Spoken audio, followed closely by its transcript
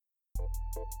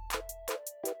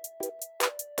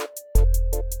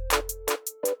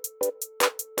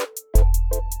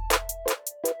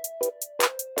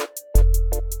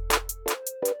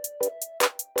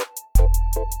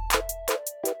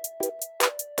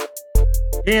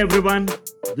Hey everyone,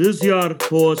 this is your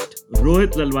host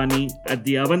Rohit Lalwani at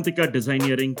the Avantika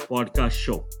Designeering podcast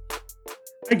show.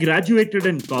 I graduated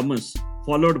in commerce,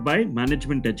 followed by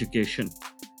management education.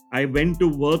 I went to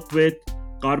work with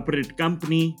corporate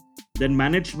company, then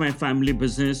managed my family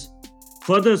business,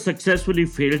 further successfully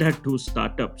failed at two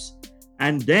startups,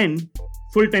 and then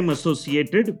full-time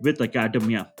associated with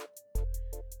academia.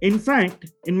 In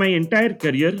fact, in my entire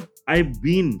career, I've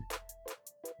been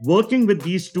working with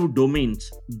these two domains,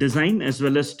 design as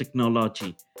well as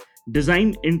technology.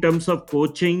 Design in terms of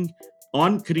coaching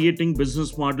on creating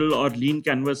business model or lean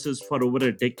canvases for over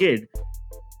a decade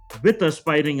with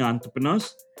aspiring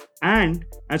entrepreneurs. And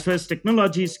as far as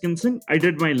technology is concerned, I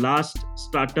did my last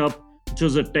startup, which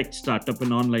was a tech startup,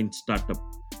 an online startup.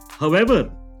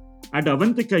 However, at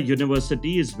Avantika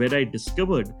University is where I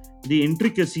discovered the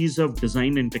intricacies of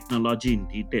design and technology in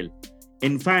detail.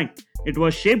 In fact, it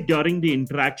was shaped during the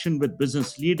interaction with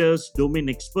business leaders, domain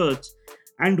experts,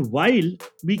 and while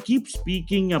we keep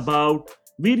speaking about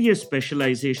various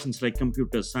specializations like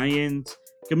computer science,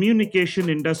 communication,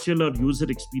 industrial or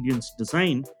user experience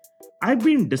design, I've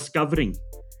been discovering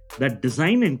that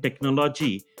design and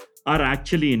technology are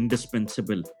actually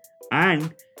indispensable.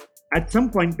 And at some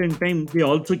point in time, they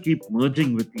also keep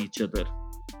merging with each other.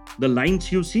 The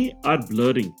lines you see are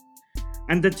blurring.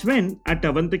 And that's when at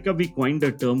Avantika we coined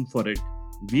a term for it.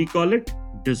 We call it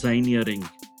designeering.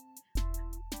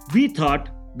 We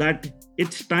thought that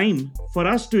it's time for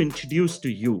us to introduce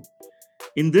to you,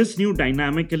 in this new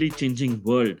dynamically changing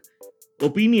world,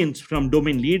 opinions from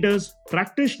domain leaders,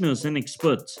 practitioners, and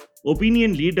experts.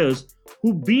 Opinion leaders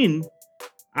who've been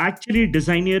actually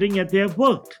designeering at their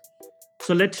work.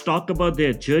 So let's talk about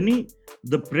their journey,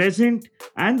 the present,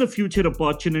 and the future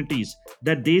opportunities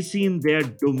that they see in their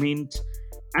domains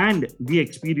and the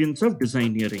experience of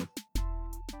designeering.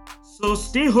 So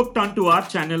stay hooked onto our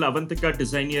channel Avantika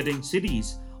Designeering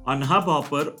series on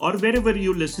Hubhopper or wherever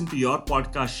you listen to your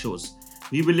podcast shows.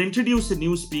 We will introduce a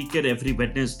new speaker every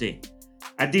Wednesday.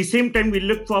 At the same time, we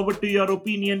look forward to your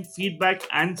opinion, feedback,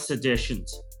 and suggestions.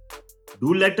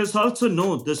 Do let us also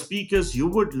know the speakers you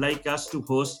would like us to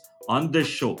host on this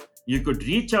show. You could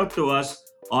reach out to us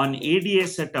on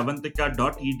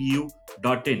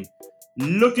ads@avantika.edu.in.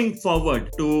 Looking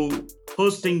forward to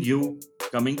hosting you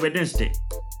coming Wednesday.